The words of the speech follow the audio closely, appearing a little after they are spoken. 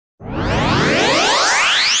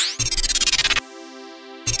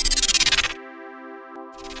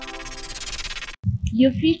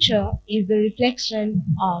Your future is the reflection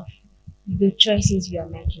of the choices you are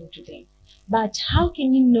making today. But how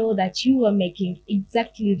can you know that you are making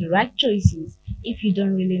exactly the right choices if you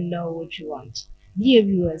don't really know what you want? Dear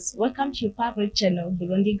viewers, welcome to your favorite channel,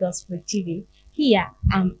 Burundi Gospel TV. Here,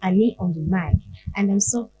 I'm Annie on the mic, and I'm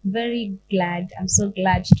so glad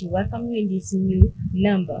to welcome you in this new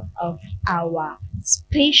number of our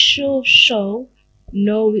special show,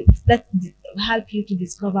 that help you to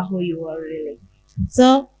discover who you are really.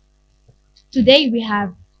 So today we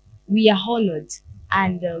are honored,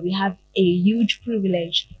 and we have a huge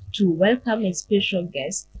privilege to welcome a special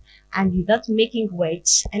guest. And without making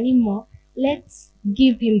wait anymore, let's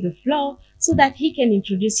give him the floor so that he can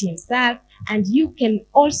introduce himself and you can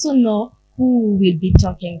also know who will be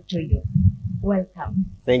talking to you. Welcome.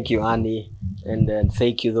 Thank you, Annie, and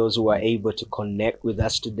thank you those who are able to connect with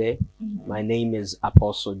us today. My name is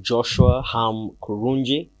Apostle Joshua Ham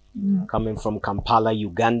Kurungi, coming from Kampala,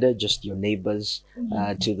 Uganda, just your neighbors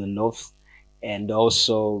to the north. And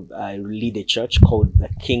also I lead a church called the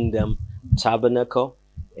Kingdom Tabernacle.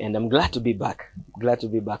 And I'm glad to be back. Glad to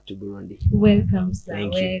be back to Burundi. Welcome, sir.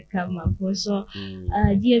 Thank you. Welcome, Apostle.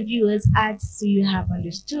 Dear viewers, as you have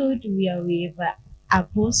understood, we are with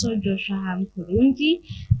Apostle Joshua Ham Kurungi,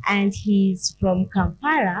 and he's from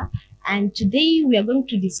Kampala. And today we are going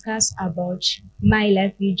to discuss about my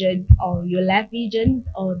life vision, or your life vision,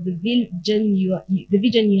 or the vision you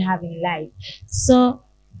have in life. So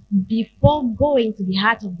before going to the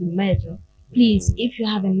heart of the matter, please, if you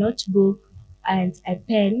have a notebook and a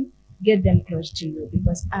pen, get them close to you,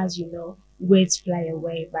 because as you know, words fly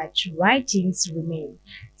away but writings remain.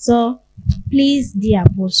 So please, dear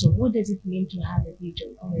Apostle, what does it mean to have a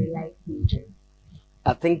vision or a life vision?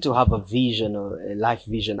 I think to have a vision or a life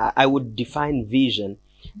vision, I would define vision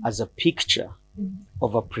as a picture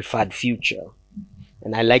of a preferred future.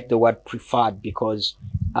 And I like the word preferred because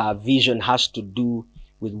vision has to do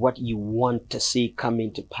with what you want to see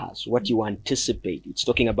coming to pass, what you anticipate. It's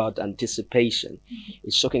talking about anticipation.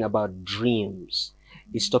 It's talking about dreams.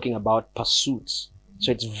 It's talking about pursuits.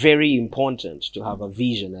 So it's very important to have a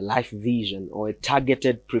vision, a life vision, or a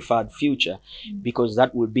targeted preferred future, because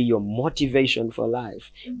that will be your motivation for life.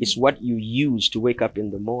 It's what you use to wake up in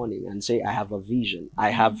the morning and say, I have a vision. I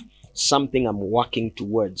have something I'm working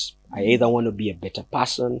towards. I either want to be a better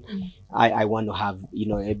person. I want to have,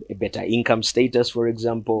 a better income status, for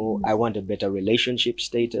example. I want a better relationship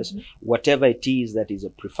status. Whatever it is that is a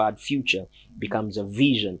preferred future becomes a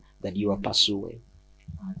vision that you are pursuing.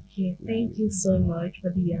 Okay, thank you so much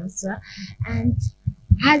for the answer. And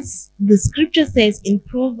as the scripture says in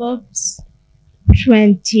Proverbs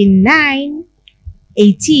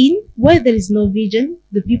 29:18, where there is no vision,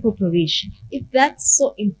 the people perish. If that's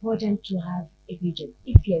so important to have a vision,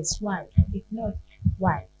 if yes, why? If not,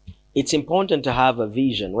 why? It's important to have a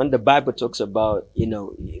vision. When the Bible talks about,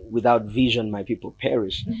 without vision, my people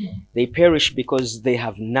perish. They perish because they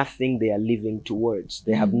have nothing they are living towards.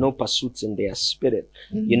 They have no pursuits in their spirit.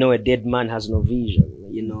 A dead man has no vision.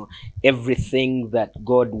 Everything that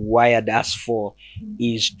God wired us for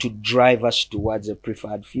is to drive us towards a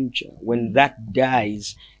preferred future. When that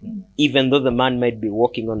dies, even though the man might be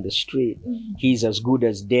walking on the street, he's as good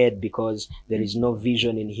as dead because there is no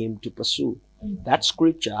vision in him to pursue. That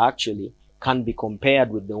scripture actually can be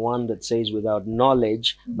compared with the one that says, without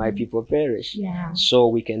knowledge, my people perish. Yeah. So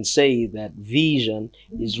we can say that vision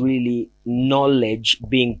is really knowledge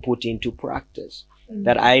being put into practice.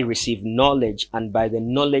 That I receive knowledge, and by the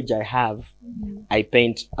knowledge I have, I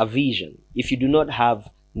paint a vision. If you do not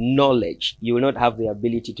have knowledge, you will not have the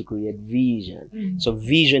ability to create vision. So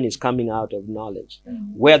vision is coming out of knowledge.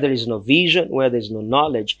 Where there is no vision, where there is no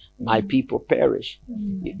knowledge, my people perish.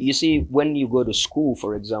 You see, when you go to school,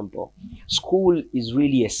 for example, school is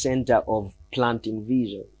really a center of planting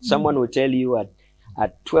vision. Someone will tell you at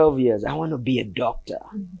 12 years, I want to be a doctor.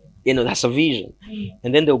 That's a vision.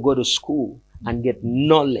 And then they'll go to school and get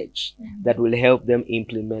knowledge that will help them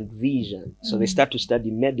implement vision. So they start to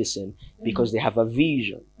study medicine because they have a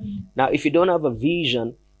vision. Now, if you don't have a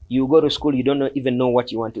vision, you go to school, you don't even know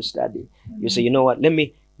what you want to study. You say, you know what, let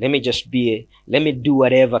me do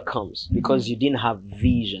whatever comes, because you didn't have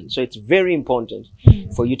vision. So it's very important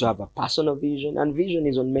for you to have a personal vision, and vision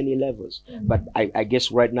is on many levels. But I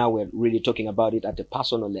guess right now we're really talking about it at a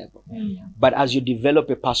personal level. But as you develop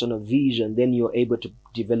a personal vision, then you're able to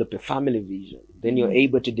develop a family vision. Then you're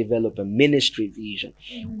able to develop a ministry vision.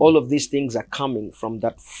 All of these things are coming from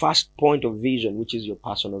that first point of vision, which is your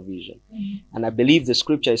personal vision. And I believe the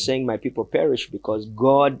scripture is saying my people perish because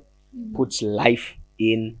God puts life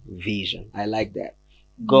in vision. I like that.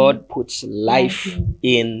 God puts life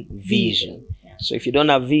in vision. So if you don't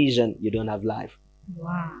have vision, you don't have life.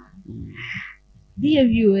 Wow. Mm. Dear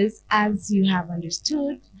viewers, as you have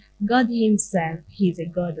understood, God Himself is a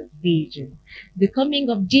God of vision. The coming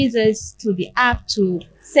of Jesus to the earth to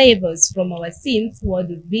save us from our sins was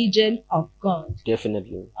the vision of God.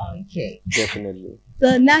 Definitely. Okay. Definitely.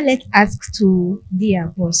 So now let's ask to the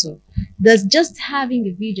apostle, does just having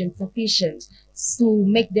a vision sufficient to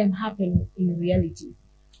make them happen in reality?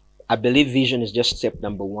 I believe vision is just step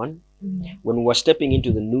number one. Mm. When we were stepping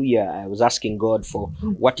into the new year, I was asking God for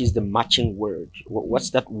what is the matching word? What's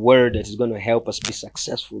that word that is going to help us be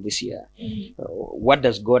successful this year? What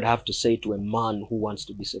does God have to say to a man who wants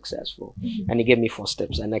to be successful? And He gave me 4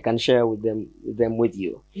 steps, and I can share them with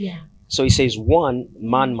you. Yeah. So He says, 1,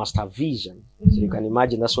 man must have vision. So you can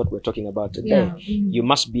imagine that's what we're talking about today. Yeah. You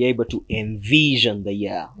must be able to envision the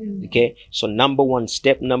year. Okay. So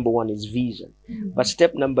step number one is vision. But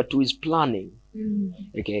step number 2 is planning.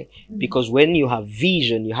 Okay. Because when you have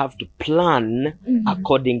vision, you have to plan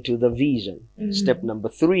according to the vision. Step number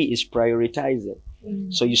 3 is prioritizing.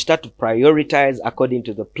 So you start to prioritize according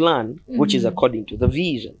to the plan, which is according to the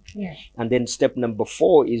vision. Yeah. And then step number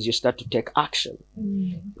 4 is you start to take action.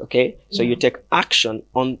 Okay, so you take action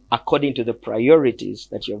on according to the priorities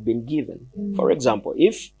that you have been given. For example,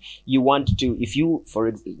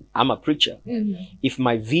 I'm a preacher. If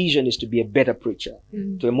my vision is to be a better preacher,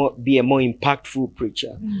 to be a more impactful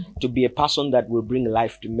preacher, to be a person that will bring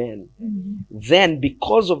life to men, then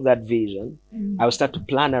because of that vision, I will start to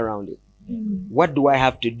plan around it. What do I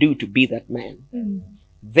have to do to be that man?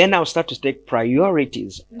 Then I'll start to take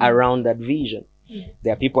priorities around that vision.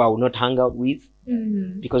 There are people I will not hang out with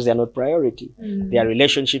because they are not priority. There are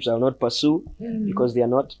relationships I will not pursue because they are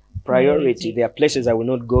not priority. There are places I will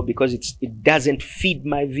not go because it doesn't feed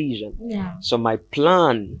my vision. Yeah. So my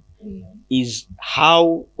plan is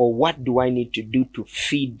how or what do I need to do to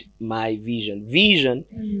feed my vision.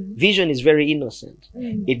 Vision is very innocent.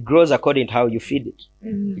 It grows according to how you feed it.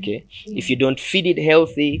 Okay, if you don't feed it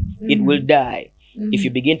healthy, it will die. If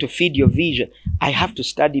you begin to feed your vision, I have to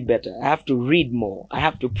study better, I have to read more, I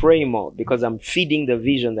have to pray more, because I'm feeding the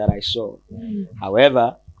vision that I saw.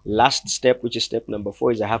 However, last step, which is step number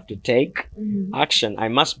 4, is I have to take action. I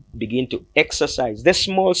must begin to exercise the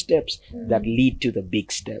small steps that lead to the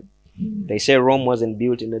big step. They say Rome wasn't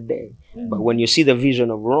built in a day, but when you see the vision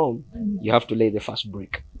of Rome, you have to lay the first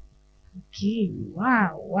brick. Okay.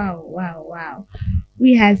 Wow.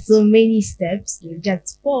 We had so many steps,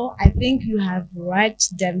 just 4. I think you have write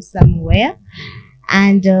them somewhere.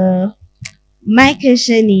 And my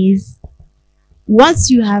question is, once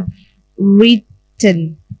you have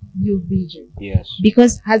written your vision, Yes.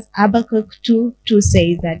 because as Habakkuk 2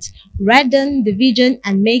 says that, write down the vision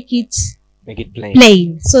and make it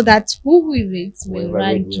plain, so that who will read will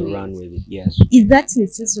run with it. Yes. Is that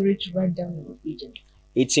necessary to write down your vision?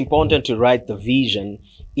 It's important to write the vision.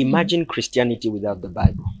 Imagine Christianity without the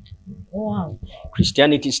Bible. Wow.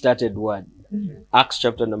 Christianity started what? Acts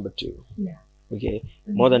chapter number 2. Yeah. Okay,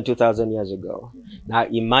 more than 2,000 years ago. Now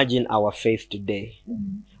imagine our faith today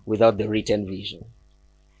without the written vision.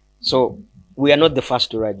 So we are not the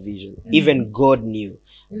first to write vision. Even God knew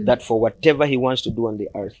that for whatever He wants to do on the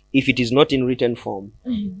earth, if it is not in written form,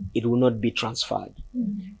 it will not be transferred.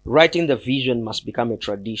 Writing the vision must become a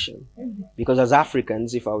tradition. Because as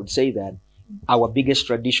Africans, if I would say that, our biggest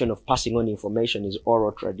tradition of passing on information is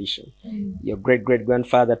oral tradition. Your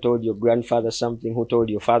great-great-grandfather told your grandfather something, who told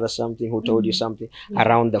your father something, who told you something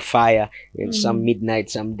around the fire in some midnight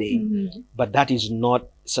someday. But that is not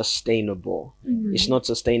sustainable. It's not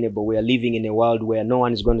sustainable. We are living in a world where no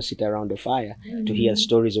one is going to sit around the fire to hear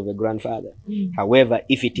stories of a grandfather. However,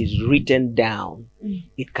 if it is written down,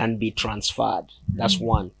 it can be transferred. That's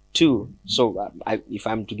 1. 2, so if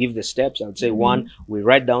I'm to give the steps, I would say 1, we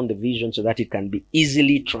write down the vision so that it can be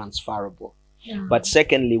easily transferable. But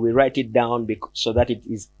secondly, we write it down so that it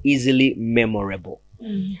is easily memorable.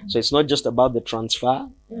 So it's not just about the transfer,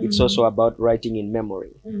 it's also about writing in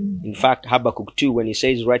memory. In fact, Habakkuk 2, when he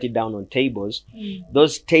says write it down on tables,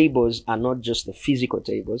 those tables are not just the physical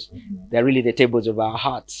tables, they're really the tables of our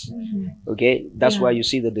hearts. Okay, that's why you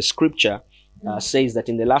see that the scripture says that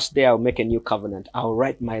in the last day I'll make a new covenant. I'll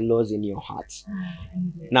write my laws in your hearts.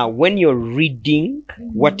 Now, when you're reading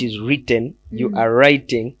what is written, you are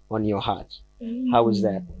writing on your heart. How is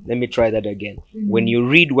that? Let me try that again. When you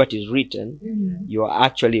read what is written, you are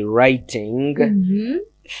actually writing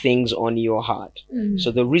things on your heart.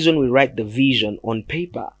 So the reason we write the vision on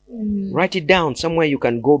paper, write it down somewhere you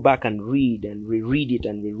can go back and read and reread it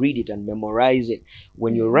and reread it and memorize it.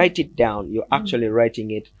 When you write it down, you're actually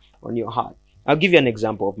writing it on your heart. I'll give you an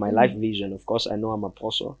example of my life vision. Of course, I know I'm an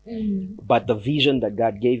apostle, but the vision that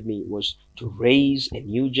God gave me was to raise a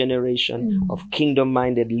new generation of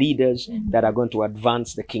kingdom-minded leaders that are going to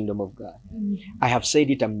advance the kingdom of God. I have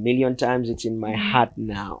said it a million times. It's in my heart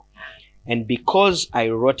now. And because I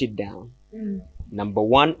wrote it down, number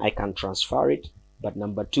one, I can transfer it, but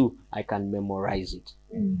number two, I can memorize it.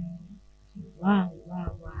 Wow,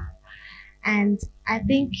 wow, wow. And I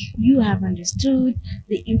think you have understood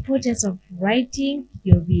the importance of writing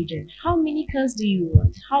your vision. How many cars do you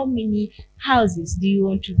want? How many houses do you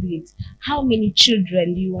want to build? How many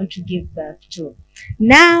children do you want to give birth to?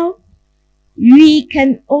 Now, we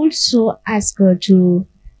can also ask her to,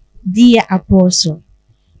 dear apostle,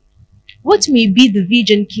 what may be the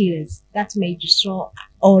vision killers that may destroy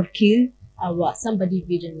or kill somebody's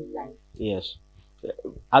vision in life? Yes.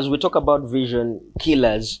 As we talk about vision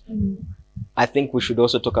killers, I think we should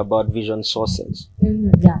also talk about vision sources.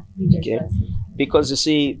 Yeah, vision Okay? sources. Because you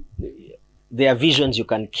see, there are visions you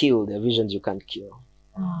can kill, there are visions you can't kill.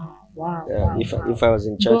 Oh, wow, wow, If I was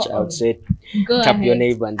in church, I would say, Go tap your ahead.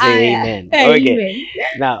 neighbor and say yeah. amen. Amen. Okay.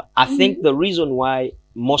 Now, I think the reason why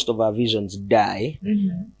most of our visions die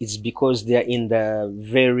is because they're in the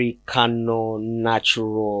very carnal,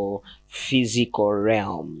 natural, physical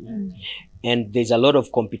realm. And there's a lot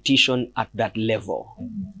of competition at that level.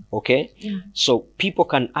 Okay? Yeah. So people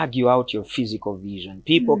can argue out your physical vision.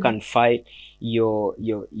 People can fight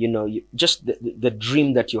just the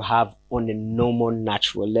dream that you have on a normal,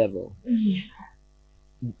 natural level.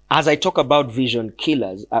 As I talk about vision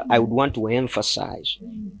killers, I would want to emphasize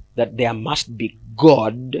that there must be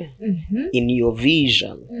God in your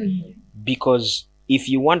vision. Because if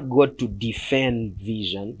you want God to defend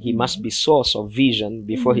vision, he must be source of vision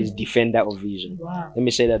before he's defender of vision. Wow. Let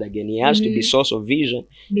me say that again. He has to be source of vision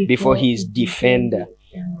before he's defender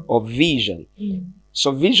of vision.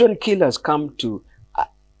 So vision killers come to,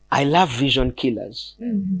 I love vision killers.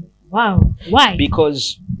 Wow. Why?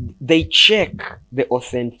 Because they check the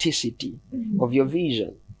authenticity of your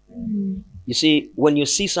vision. You see, when you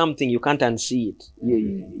see something, you can't unsee it.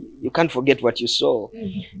 You can't forget what you saw.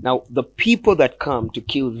 Now, the people that come to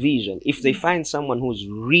kill vision, if they find someone who's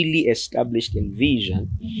really established in vision,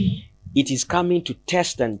 it is coming to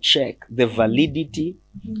test and check the validity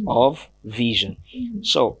of vision.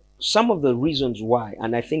 So, some of the reasons why,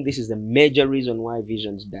 and I think this is the major reason why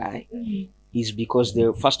visions die, is because they,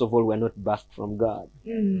 first of all, were not birthed from God.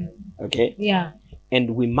 Okay? Yeah.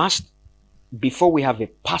 And we must, before we have a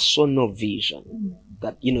personal vision,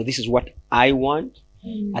 that, this is what I want,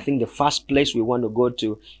 I think the first place we want to go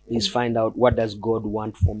to is find out, what does God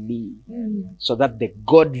want for me? So that the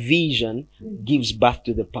God vision gives birth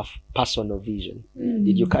to the personal vision.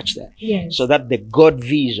 Did you catch that? Yes. So that the God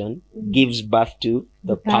vision gives birth to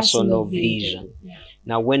the personal vision. Yeah.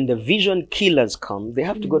 Now, when the vision killers come, they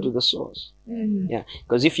have to go to the source. Yeah,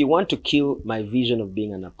 because if you want to kill my vision of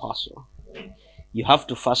being an apostle, you have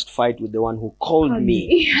to first fight with the one who called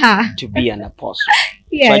me to be an apostle.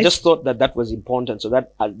 Yes. So I just thought that that was important, so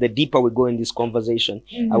that the deeper we go in this conversation,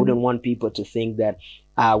 I wouldn't want people to think that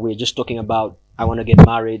we're just talking about, I want to get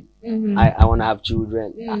married, I want to have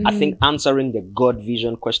children. I think answering the God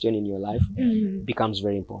vision question in your life becomes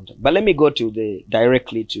very important. But let me go to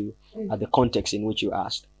directly to the context in which you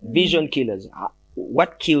asked. Vision killers.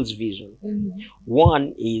 What kills vision?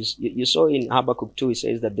 One is, you saw in Habakkuk 2, it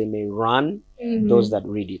says that they may run those that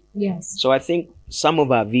read it. Yes. So I think some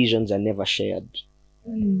of our visions are never shared.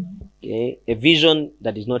 Okay? A vision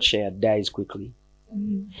that is not shared dies quickly.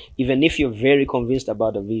 Even if you're very convinced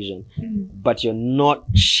about a vision, but you're not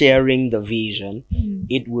sharing the vision,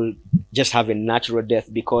 it will just have a natural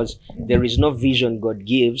death, because there is no vision God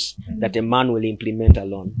gives that a man will implement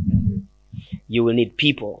alone. You will need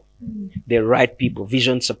people, the right people,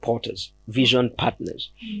 vision supporters, vision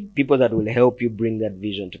partners, people that will help you bring that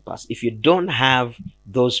vision to pass. If you don't have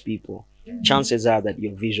those people, chances are that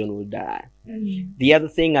your vision will die. The other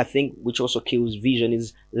thing I think which also kills vision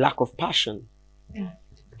is lack of passion.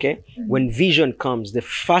 Okay? When vision comes, the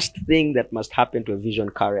first thing that must happen to a vision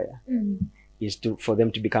carrier is for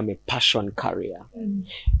them to become a passion carrier.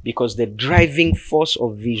 Because the driving force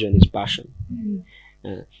of vision is passion.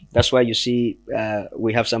 That's why you see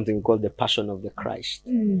we have something called the Passion of the Christ.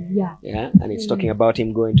 Yeah, and it's talking about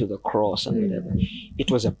him going to the cross and whatever.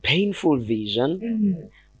 It was a painful vision,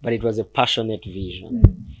 but it was a passionate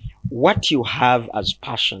vision. What you have as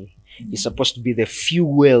passion is supposed to be the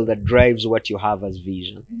fuel that drives what you have as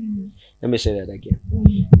vision. Let me say that again.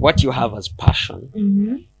 What you have as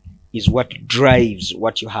passion is what drives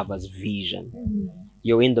what you have as vision.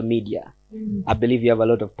 You're in the media. I believe you have a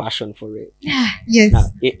lot of passion for it. Yes. Now,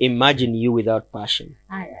 imagine you without passion.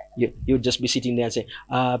 You'll just be sitting there and say,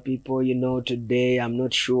 people, today I'm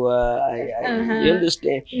not sure. You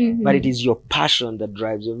understand? But it is your passion that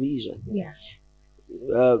drives your vision.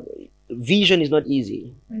 Yeah. Vision is not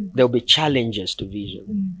easy. There'll be challenges to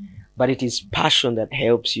vision, but it is passion that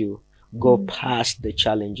helps you go past the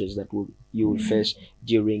challenges that you will face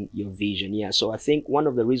during your vision. Yeah. So I think one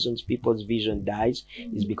of the reasons people's vision dies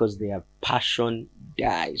is because their passion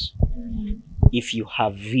dies. If you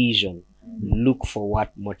have vision, look for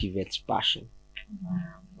what motivates passion.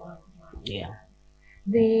 Wow. Yeah.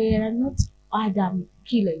 There are not other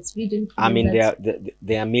killers. Vision killers. I mean,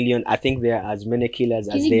 there are million. I think there are as many killers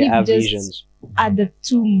as you there are give just visions. Other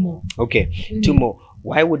two more. Okay, two more.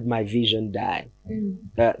 Why would my vision die?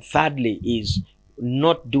 Thirdly is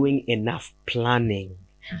not doing enough planning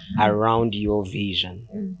around your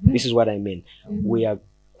vision. This is what I mean. We are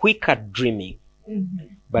quick at dreaming,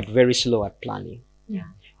 but very slow at planning. Yeah.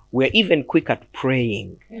 We're even quick at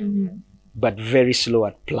praying, but very slow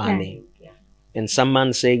at planning. Yeah. And some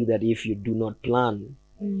man saying that if you do not plan,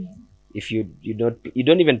 if you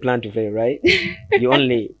don't even plan to fail, right? You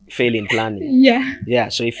only fail in planning. Yeah.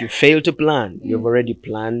 So if you fail to plan, you've already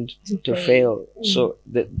planned to fail. So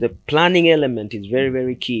the planning element is very,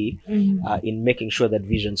 very key in making sure that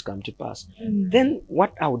visions come to pass. Then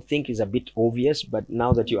what I would think is a bit obvious, but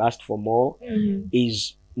now that you asked for more,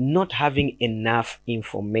 is not having enough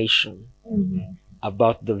information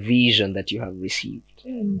about the vision that you have received.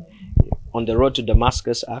 On the road to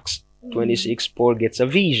Damascus, Acts 26, Paul gets a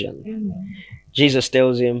vision. Jesus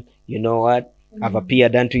tells him, you know what? I've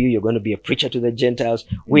appeared unto you. You're going to be a preacher to the Gentiles.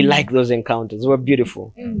 We like those encounters. They were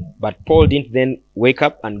beautiful. But Paul didn't then wake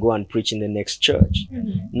up and go and preach in the next church.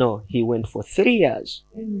 No, he went for 3 years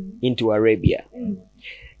into Arabia,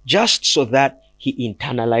 just so that he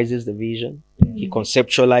internalizes the vision, he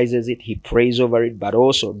conceptualizes it, he prays over it, but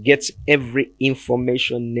also gets every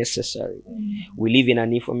information necessary. We live in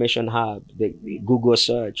an information hub, the Google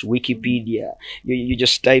search, Wikipedia. You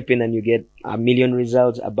just type in and you get a million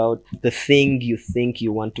results about the thing you think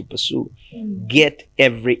you want to pursue. Get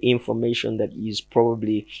every information that is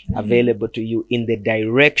probably available to you in the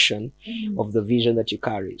direction of the vision that you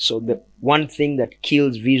carry. So the one thing that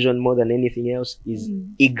kills vision more than anything else is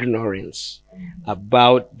ignorance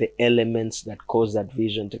about the elements that cause that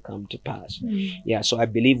vision to come to pass. Yeah, so I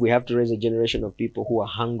believe we have to raise a generation of people who are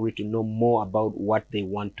hungry to know more about what they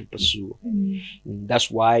want to pursue.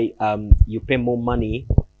 That's why you pay more money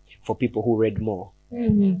for people who read more.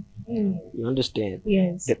 You understand?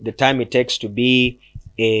 Yes. The time it takes to be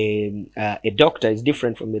a doctor is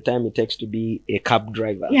different from the time it takes to be a cab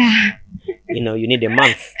driver. Yeah. You need a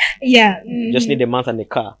month. Yeah. You just need a month and a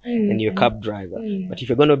car, and you're a cab driver. But if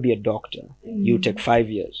you're going to be a doctor, you take 5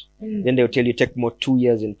 years. Then they'll tell you take more 2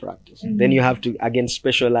 years in practice. Then you have to again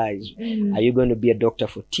specialize. Are you going to be a doctor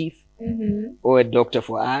for teeth, or a doctor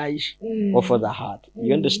for eyes, or for the heart?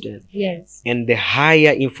 You understand? Yes. And the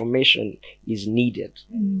higher information is needed,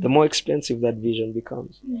 the more expensive that vision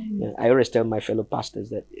becomes. I always tell my fellow pastors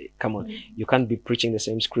that, come on, you can't be preaching the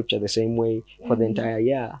same scripture the same way for the entire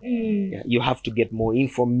year. You have to get more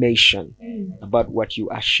information about what you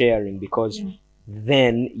are sharing, because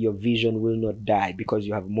then your vision will not die, because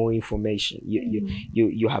you have more information.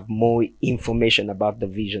 You have more information about the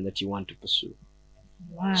vision that you want to pursue.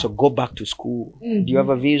 Wow. So go back to school. Do you have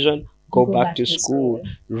a vision? Go back to school.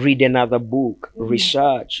 Read another book.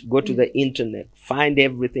 Research. Go to the internet. Find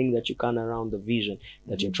everything that you can around the vision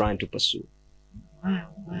that you're trying to pursue. Wow.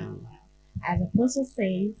 As Apostle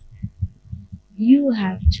says, you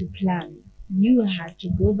have to plan. You have to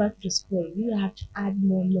go back to school. You have to add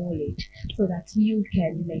more knowledge so that you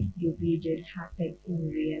can make your vision happen in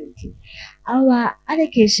reality. Our other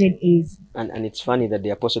question is... And it's funny that the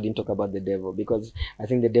apostle didn't talk about the devil, because I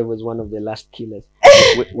think the devil is one of the last killers.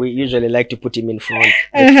 we usually like to put him in front.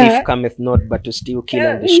 The thief cometh not but to steal, kill,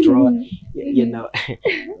 and destroy.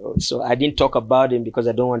 So I didn't talk about him because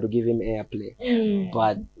I don't want to give him airplay.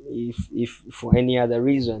 But if for any other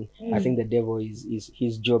reason, I think the devil is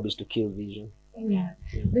his job is to kill vision. Yeah.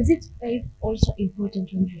 Is it faith also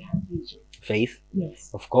important when you have vision? Faith? Yes.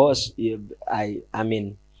 Of course. I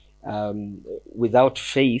mean, without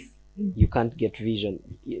faith, you can't get vision.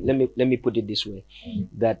 Let me put it this way: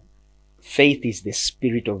 that faith is the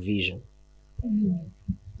spirit of vision.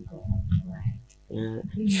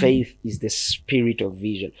 Faith is the spirit of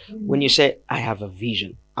vision. When you say I have a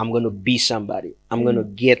vision, I'm going to be somebody. I'm going to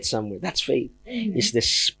get somewhere. That's faith. It's the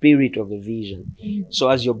spirit of a vision. So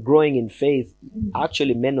as you're growing in faith,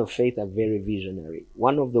 actually men of faith are very visionary.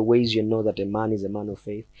 One of the ways you know that a man is a man of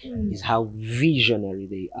faith is how visionary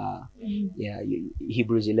they are. Yeah,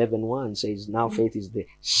 Hebrews 11:1 says, now faith is the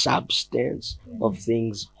substance of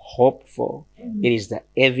things hoped for. It is the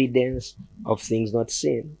evidence of things not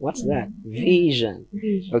seen. What's that? Vision.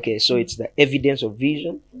 Okay, so it's the evidence of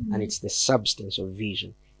vision and it's the substance of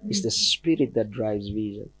vision. It's the spirit that drives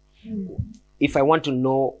vision. If I want to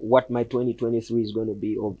know what my 2023 is going to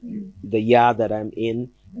be, or the year that I'm in,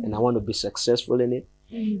 and I want to be successful in it,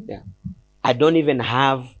 yeah, I don't even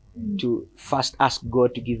have to first ask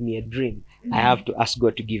God to give me a dream. I have to ask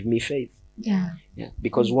God to give me faith. Yeah.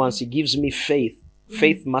 Because once He gives me faith,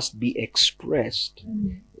 faith must be expressed.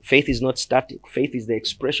 Faith is not static. Faith is the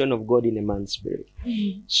expression of God in a man's spirit.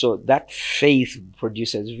 So that faith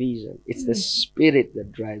produces vision. It's the spirit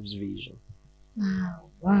that drives vision. Wow.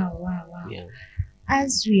 Yeah.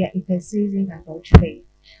 As we are emphasizing about faith,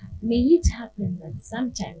 may it happen that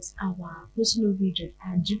sometimes our personal vision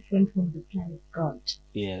are different from the plan of God?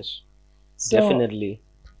 Yes. So Definitely.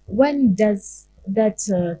 when does that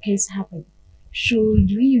case happen? Should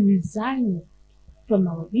we resign from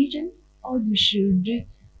our vision, or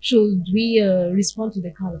should we respond to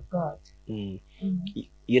the call of God?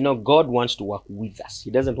 You know, God wants to work with us. He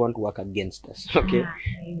doesn't want to work against us. Okay.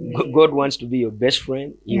 Amen. God wants to be your best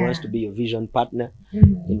friend. He Yeah. wants to be your vision partner.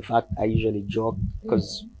 Mhm. In fact, I usually joke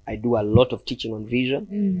because I do a lot of teaching on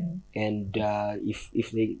vision. And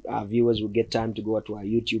if our viewers will get time to go to our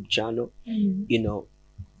YouTube channel, you know,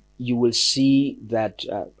 you will see that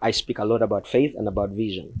I speak a lot about faith and about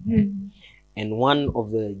vision. And one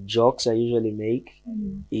of the jokes I usually make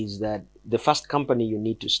is that the first company you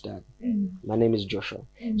need to start, my name is Joshua.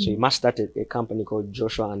 So you must start a company called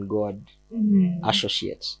Joshua and God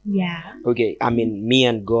Associates. Yeah. Okay, I mean, me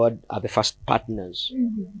and God are the first partners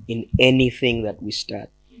in anything that we start.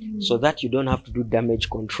 So that you don't have to do damage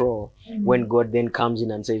control when God then comes in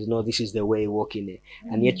and says, no, this is the way, walk in it.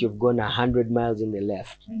 And yet you've gone 100 miles in the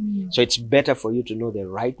left. So it's better for you to know the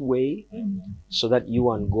right way so that you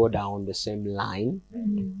and God are on the same line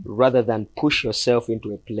rather than push yourself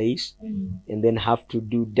into a place and then have to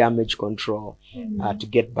do damage control to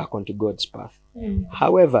get back onto God's path.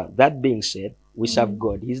 However, that being said, we serve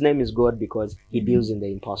God. His name is God because He deals in the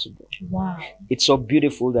impossible. Wow. It's so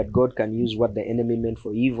beautiful that God can use what the enemy meant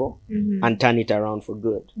for evil and turn it around for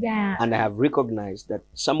good. Yeah. And I have recognized that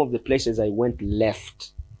some of the places I went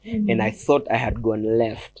left and I thought I had gone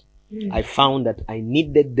left, I found that I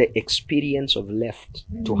needed the experience of left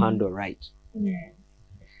to handle right.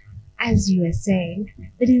 As you were saying,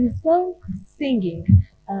 there is a song singing,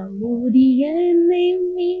 would the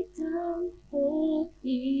enemy turn for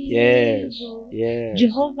evil? Yes.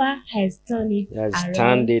 Jehovah has turned it He has around,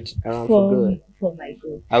 turned it around for good. for my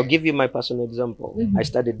good. I'll give you my personal example. I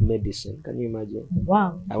studied medicine. Can you imagine?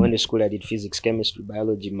 Wow. I went to school, I did physics, chemistry,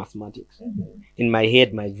 biology, mathematics. In my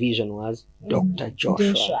head, my vision was Dr.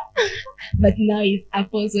 Joshua. But now it's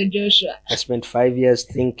Apostle Joshua. I spent 5 years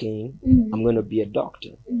thinking I'm going to be a doctor.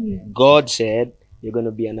 God said, you're going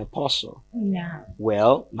to be an apostle. Yeah.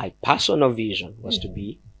 Well, my personal vision was to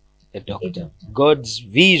be a doctor. God's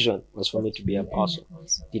vision was for me to be an apostle.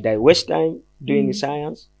 Did I waste time doing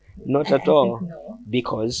science? Not at all. No.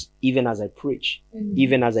 Because even as I preach,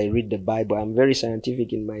 even as I read the Bible, I'm very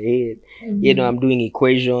scientific in my head. You know, I'm doing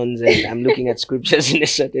equations and I'm looking at scriptures in a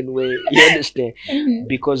certain way. You understand?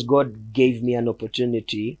 Because God gave me an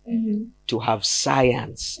opportunity to have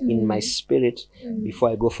science in my spirit before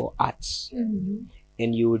I go for arts.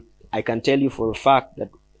 And I can tell you for a fact that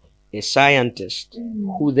a scientist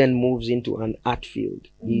who then moves into an art field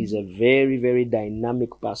is a very, very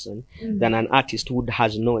dynamic person than an artist who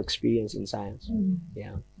has no experience in science.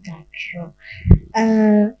 Yeah. That's true.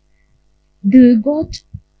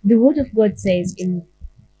 The word of God says in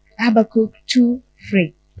Habakkuk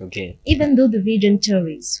 2:3, okay, even though the vision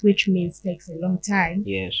tarries, which means takes a long time,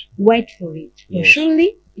 yes, wait for it. For yes,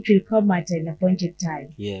 surely it will come at an appointed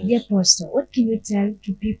time. yes. Dear Pastor, what can you tell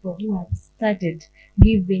to people who have started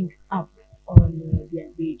giving up on their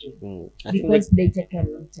vision because they take a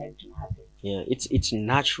long time to happen? Yeah, it's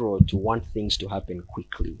natural to want things to happen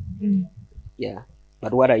quickly. Yeah.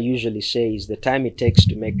 But what I usually say is the time it takes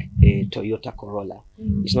to make a Toyota Corolla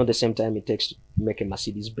is not the same time it takes to make a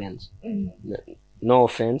Mercedes Benz. No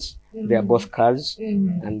offense, they are both cars,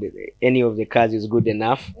 and any of the cars is good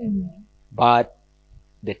enough. But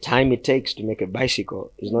the time it takes to make a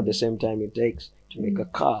bicycle is not the same time it takes to make a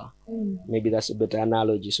car. Maybe that's a better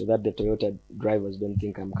analogy so that the Toyota drivers don't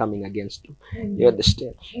think I'm coming against them. You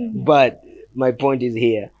understand? But my point is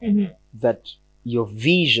here Mm-hmm. that your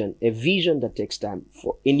vision, a vision that takes time,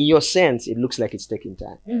 for in your sense, it looks like it's taking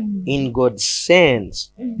time. Mm-hmm. In God's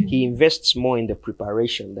sense, Mm-hmm. He invests more in the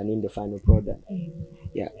preparation than in the final product. Mm-hmm.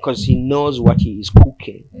 Yeah, because He knows what He is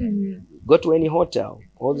cooking. Mm-hmm. Go to any hotel,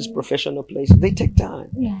 all these professional places, they take time.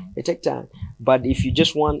 Yeah. They take time. But if you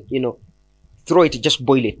just want, throw it, just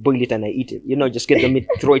boil it, and I eat it. Just get the meat,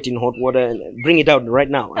 throw it in hot water, and bring it out right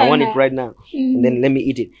now. I want it right now, and then let me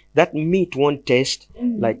eat it. That meat won't taste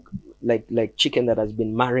like chicken that has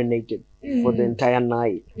been marinated for the entire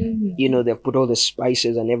night. Mm-hmm. They've put all the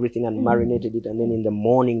spices and everything and marinated it, and then in the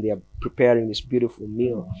morning they are preparing this beautiful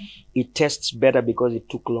meal. It tastes better because it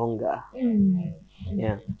took longer. Mm-hmm.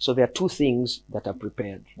 Yeah. So there are two things that are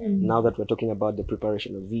prepared. Now that we're talking about the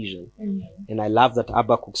preparation of vision. And I love that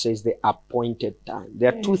Habakkuk says the appointed time.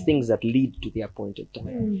 There are two things that lead to the appointed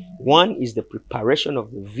time. One is the preparation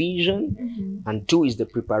of the vision, and two is the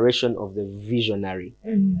preparation of the visionary.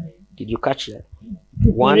 Did you catch that?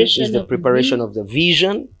 One is the preparation of the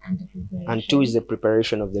vision, and two is the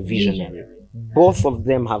preparation of the visionary. Both of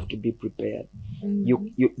them have to be prepared.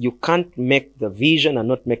 You can't make the vision and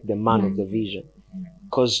not make the man of the vision,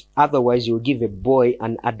 because otherwise you'll give a boy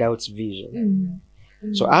an adult's vision.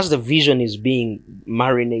 So as the vision is being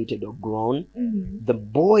marinated or grown, the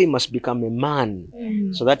boy must become a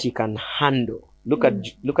man so that he can handle. Look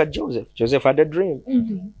at Joseph. Joseph had a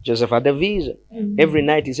dream. Joseph had a vision. Every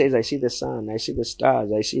night he says, I see the sun, I see the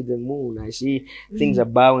stars, I see the moon, I see things are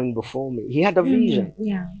bowing before me. He had a vision.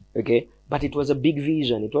 Okay? But it was a big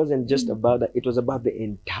vision. It wasn't just about that. It was about the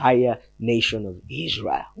entire nation of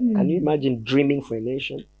Israel. Can you imagine dreaming for a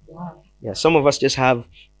nation? Wow. Yeah, some of us just have,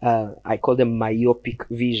 I call them myopic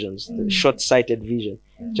visions, the short-sighted vision.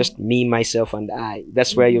 Just me, myself, and I.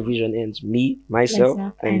 That's where your vision ends. Me, myself,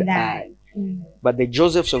 and I. But the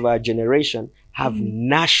Josephs of our generation have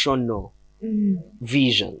national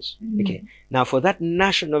visions. Okay. Now, for that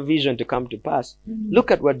national vision to come to pass, look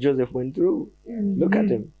at what Joseph went through. Look at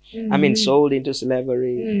him. I mean, sold into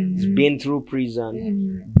slavery, he's been through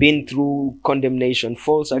prison, been through condemnation,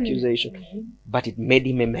 false accusation, but it made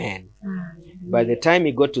him a man. By the time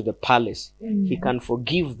he got to the palace, he can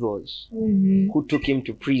forgive those who took him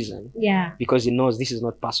to prison, because he knows this is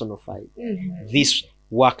not personal fight. This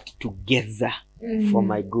worked together for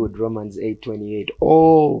my good. Romans 8:28.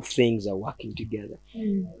 All things are working together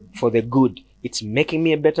for the good. It's making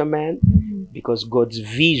me a better man because God's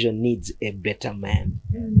vision needs a better man.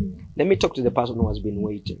 Let me talk to the person who has been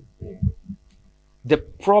waiting. The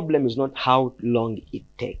problem is not how long it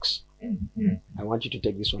takes. I want you to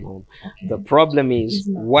take this one home. Okay. The problem is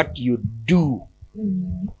what you do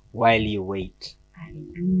while you wait.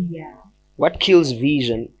 Hallelujah. What kills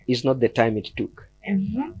vision is not the time it took.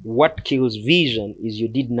 What kills vision is you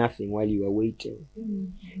did nothing while you were waiting.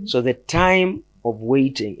 So the time of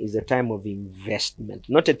waiting is a time of investment,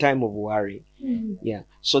 not a time of worry. Yeah.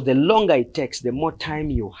 So the longer it takes, the more time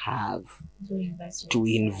you have to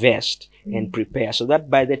invest and prepare, so that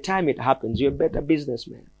by the time it happens, you're a better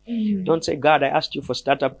businessman. Don't say, God, I asked you for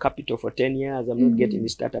startup capital for 10 years. I'm not getting the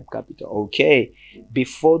startup capital. Okay.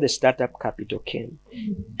 Before the startup capital came,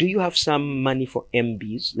 do you have some money for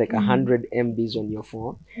MBs, like 100 MBs on your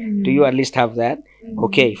phone? Do you at least have that?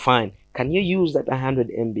 Okay, fine. Can you use that 100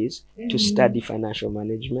 MBs to study financial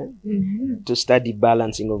management, to study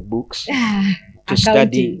balancing of books, to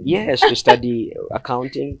study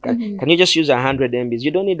accounting? Can you just use 100 MBs?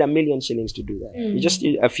 You don't need 1,000,000 shillings to do that. You just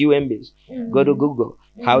need a few MBs. Go to Google.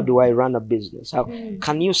 How do I run a business? How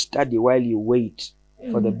can you study while you wait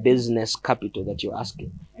for the business capital that you're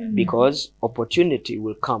asking? Because opportunity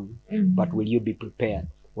will come, but will you be prepared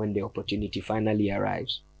when the opportunity finally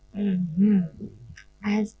arrives?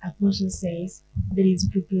 As Apostle says, there is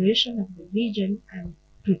preparation of the vision and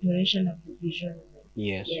preparation of the vision.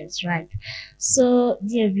 Yes. Yes, right. So,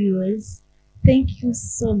 dear viewers, thank you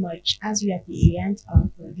so much. As we are at the end of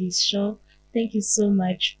this show, thank you so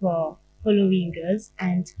much for following us.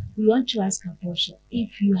 And we want to ask Apostle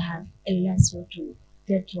if you have a last word to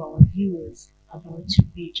tell to our viewers about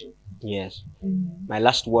vision. Yes. My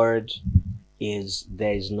last word is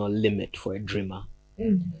there is no limit for a dreamer.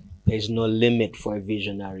 There is no limit for a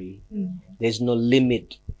visionary. There is no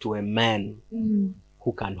limit to a man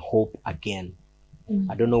who can hope again.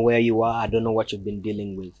 I don't know where you are. I don't know what you've been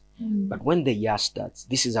dealing with. But when the year starts,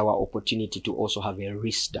 this is our opportunity to also have a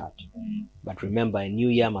restart. But remember, a new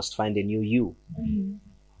year must find a new you.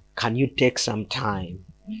 Can you take some time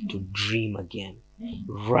to dream again?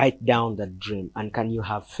 Write down that dream. And can you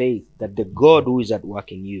have faith that the God who is at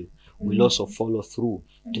work in you will also follow through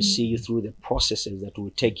to see you through the processes that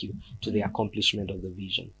will take you to the accomplishment of the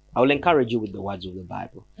vision? I will encourage you with the words of the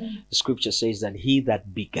Bible. The scripture says that he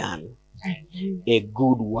that began a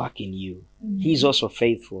good work in you, he is also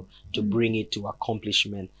faithful to bring it to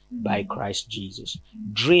accomplishment by Christ Jesus.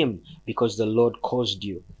 Dream, because the Lord caused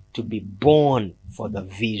you to be born for the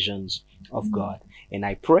visions of God. And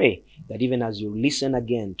I pray that even as you listen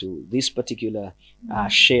again to this particular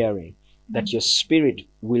sharing, that your spirit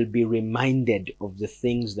will be reminded of the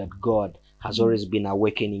things that God has always been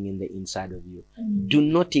awakening in the inside of you. Do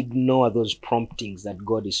not ignore those promptings that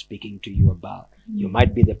God is speaking to you about. You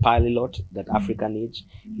might be the pilot that Africa needs.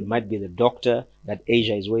 You might be the doctor that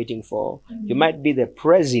Asia is waiting for. You might be the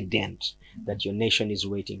president that your nation is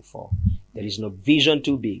waiting for. There is no vision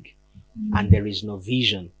too big, and there is no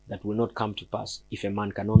vision that will not come to pass if a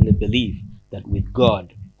man can only believe that with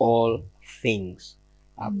God all things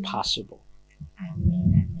are possible.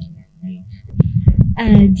 Amen, amen, amen.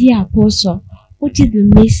 Dear Apostle, what is the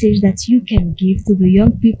message that you can give to the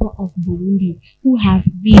young people of Burundi who have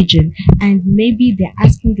vision and maybe they're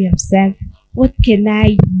asking themselves, what can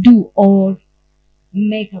I do or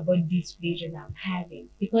make about this vision I'm having?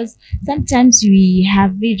 Because sometimes we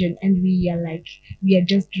have vision and we are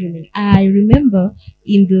just dreaming. I remember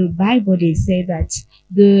in the Bible they say that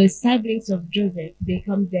the siblings of Joseph, they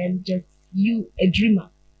call them just a dreamer.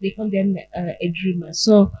 They call them a dreamer.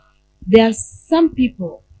 So there are some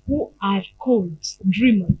people who are called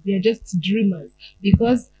dreamers. They are just dreamers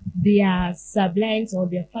because their siblings or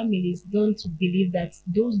their families don't believe that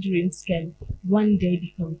those dreams can one day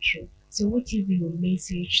become true. So what is your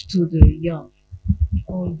message to the young,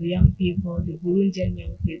 or the young people, the Burundian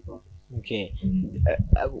young people? Okay.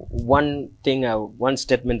 One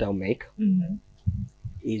statement I'll make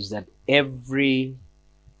is that every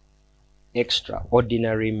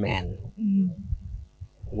extraordinary man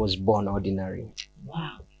was born ordinary.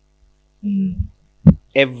 Wow.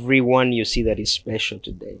 Everyone you see that is special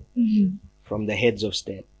today, from the heads of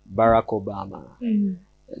state, Barack Obama,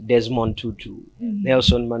 Desmond Tutu,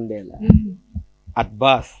 Nelson Mandela, at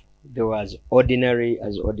birth, they were as ordinary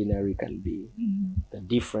can be. The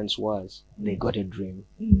difference was they got a dream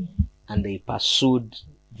and they pursued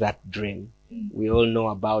that dream. We all know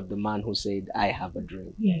about the man who said, I have a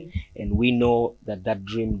dream. And we know that that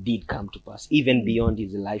dream did come to pass, even beyond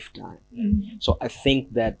his lifetime. So I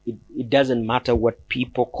think that it doesn't matter what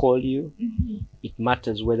people call you. It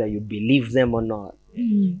matters whether you believe them or not.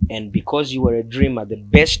 And because you are a dreamer, the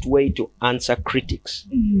best way to answer critics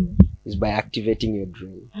is by activating your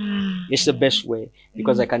dream. It's the best way,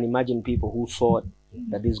 because I can imagine people who thought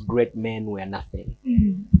that these great men were nothing.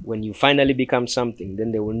 When you finally become something,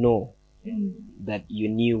 then they will know that you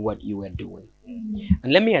knew what you were doing.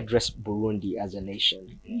 And let me address Burundi as a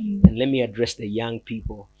nation, and let me address the young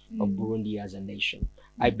people of Burundi as a nation.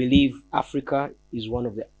 I believe Africa is one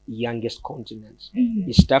of the youngest continents.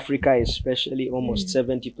 East Africa especially, almost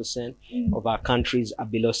 70% of our countries are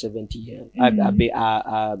below 70 years.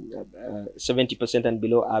 70% and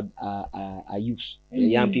below are youth. The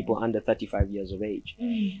young people under 35 years of age.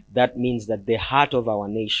 That means that the heart of our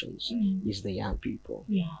nations is the young people.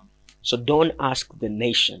 So don't ask the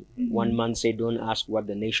nation. One man said, don't ask what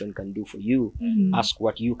the nation can do for you. Ask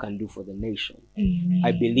what you can do for the nation.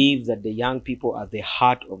 I believe that the young people are the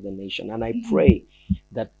heart of the nation. And I pray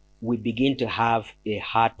that we begin to have a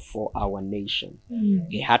heart for our nation.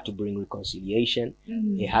 A heart to bring reconciliation.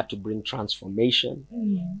 A heart to bring transformation.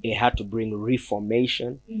 A heart to bring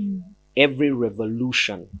reformation. Every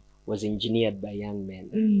revolution was engineered by young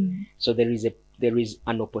men. So there is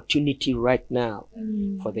an opportunity right now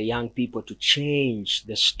for the young people to change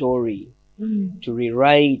the story, to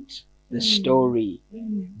rewrite the story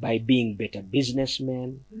by being better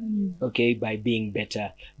businessmen, okay, by being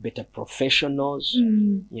better professionals,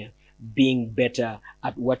 being better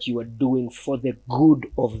at what you are doing for the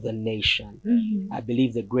good of the nation. I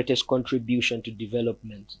believe the greatest contribution to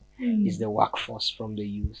development is the workforce from the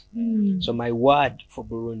youth. So my word for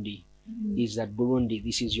Burundi is that Burundi,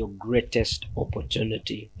 this is your greatest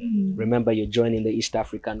opportunity. Remember, you're joining the East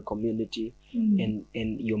African community, and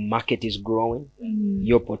your market is growing.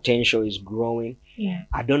 Your potential is growing.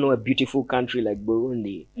 I don't know a beautiful country like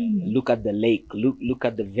Burundi. Look at the lake. Look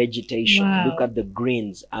at the vegetation. Look at the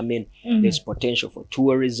greens. I mean, there's potential for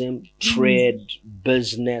tourism, trade,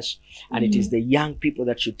 business, and it is the young people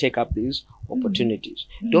that should take up these opportunities.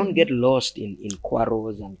 Don't get lost in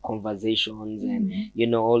quarrels and conversations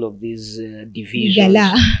and all of these divisions.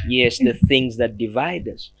 Yes, the things that divide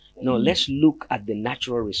us. No, let's look at the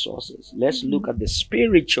natural resources. Let's look at the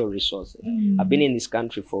spiritual resources. I've been in this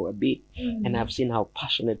country for a bit, and I've seen how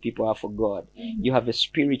passionate people are for God. You have a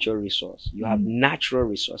spiritual resource. You have natural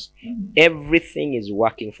resource. Everything is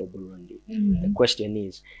working for Burundi. The question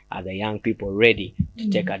is, are the young people ready to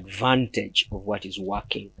take advantage of what is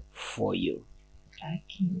working for you?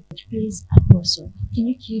 Okay. Please, Apostle, can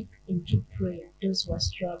you keep into prayer those who are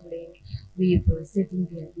struggling with setting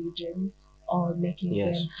their vision or making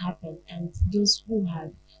them happen, and those who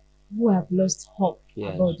have lost hope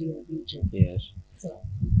about their vision? Yes.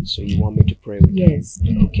 So you want me to pray with you? Yes.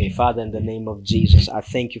 Okay, Father, in the name of Jesus, I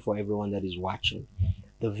thank you for everyone that is watching,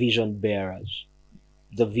 the vision bearers,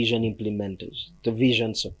 the vision implementers, the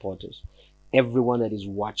vision supporters, everyone that is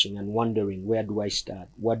watching and wondering, where do I start?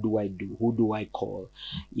 What do I do? Who do I call?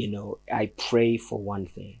 I pray for one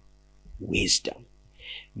thing: wisdom.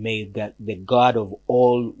 May the God of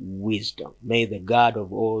all wisdom, may the God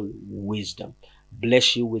of all wisdom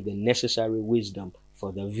bless you with the necessary wisdom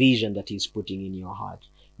for the vision that he's putting in your heart.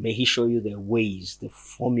 May he show you the ways, the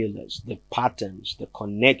formulas, the patterns, the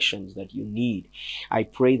connections that you need. I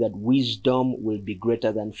pray that wisdom will be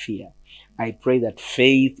greater than fear. I pray that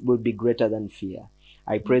faith will be greater than fear.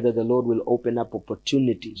 I pray that the Lord will open up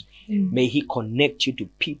opportunities. May he connect you to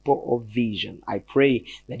people of vision. I pray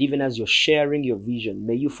that even as you're sharing your vision,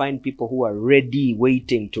 may you find people who are ready,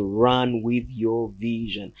 waiting to run with your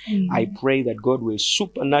vision. I pray that God will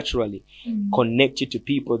supernaturally connect you to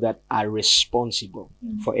people that are responsible.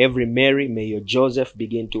 For every Mary, may your Joseph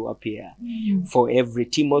begin to appear. For every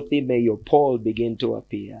Timothy, may your Paul begin to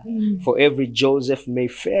appear. For every Joseph, may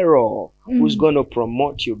Pharaoh, who's going to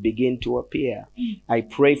promote you, begin to appear. I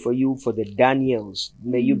pray for you, for the Daniels.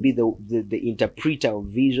 May you be the interpreter of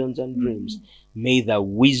visions and dreams. May the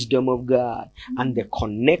wisdom of God and the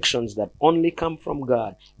connections that only come from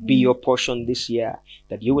God be your portion this year.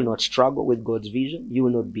 That you will not struggle with God's vision. You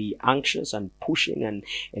will not be anxious and pushing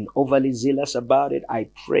and overly zealous about it. I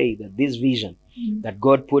pray that this vision that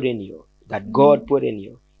God put in you,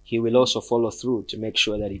 he will also follow through to make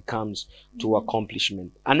sure that it comes to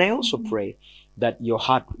accomplishment. And I also pray that your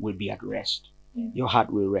heart will be at rest. Your heart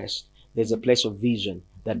will rest. There's a place of vision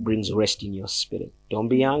that brings rest in your spirit. Don't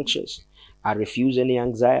be anxious. I refuse any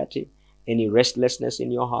anxiety, any restlessness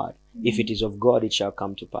in your heart. If it is of God, it shall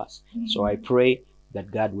come to pass. So I pray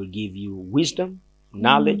that God will give you wisdom,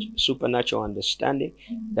 knowledge, supernatural understanding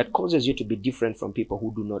that causes you to be different from people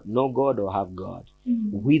who do not know God or have God.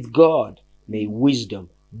 With God, may wisdom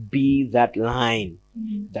be that line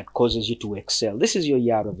that causes you to excel. This is your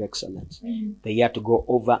year of excellence. The year to go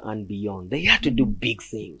over and beyond. The year to do big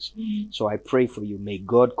things. So I pray for you. May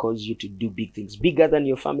God cause you to do big things. Bigger than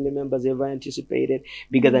your family members ever anticipated.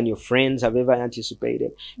 Bigger than your friends have ever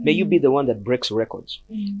anticipated. May you be the one that breaks records.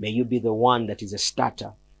 May you be the one that is a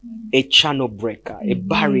starter, a channel breaker, a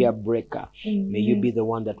barrier breaker. May you be the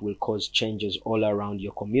one that will cause changes all around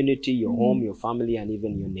your community, your home, your family, and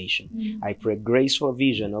even your nation. I pray grace for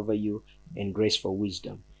vision over you and grace for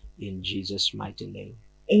wisdom in Jesus' mighty name.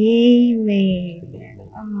 Amen.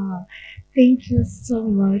 Thank you so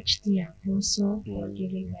much, dear Apostle, for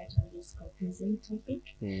giving that on this confusing topic.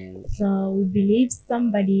 So we believe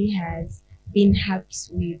somebody has been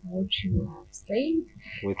helped with what you have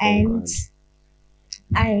said, and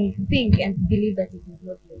I think and believe that it is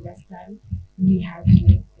not the last time we have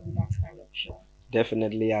you in that kind of show.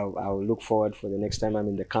 Definitely, I'll look forward for the next time I'm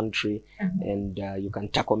in the country, and you can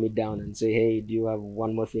tackle me down and say, hey, do you have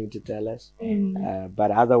one more thing to tell us?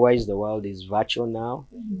 But otherwise, the world is virtual now.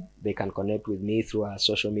 They can connect with me through our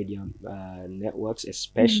social media networks,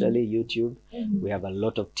 especially YouTube. We have a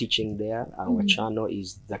lot of teaching there. Our channel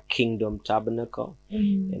is The Kingdom Tabernacle,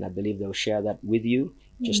 and I believe they'll share that with you.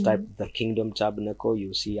 Just type The Kingdom Tabernacle,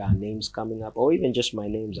 you'll see our names coming up, or even just my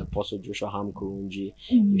name's Apostle Joshua Ham Kurungi.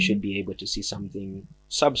 You should be able to see something.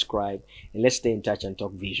 Subscribe, and let's stay in touch and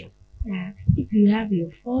talk vision. If you have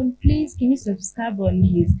your phone, please can you subscribe on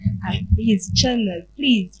his channel,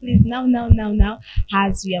 please now,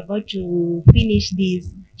 as we are about to finish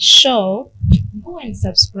this show. Go and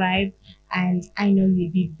subscribe, and I know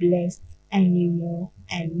you'll be blessed anymore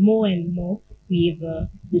and more with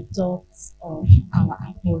the thoughts of our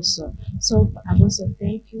Apostle. So Apostle,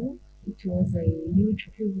 thank you. It was a huge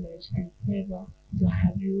privilege and favor to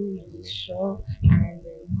have you in this show, and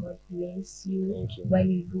God bless you. When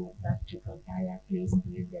you go back to Kampala, please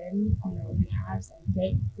greet them on our behalf and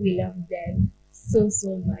say we love them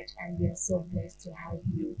so much, and we are so blessed to have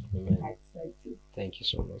you. Thank you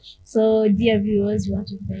so much. So, dear viewers, we want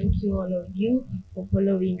to thank you, all of you, for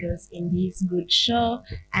following us in this good show.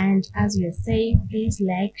 And as we are saying, please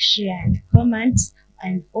like, share, and comment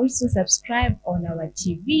and also subscribe on our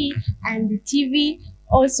TV and the TV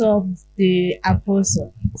also of the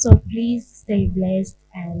apostle. So please stay blessed,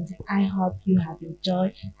 and I hope you have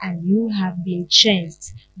enjoyed and you have been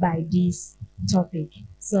changed by this topic.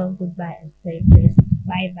 So goodbye and stay blessed.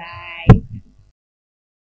 Bye bye.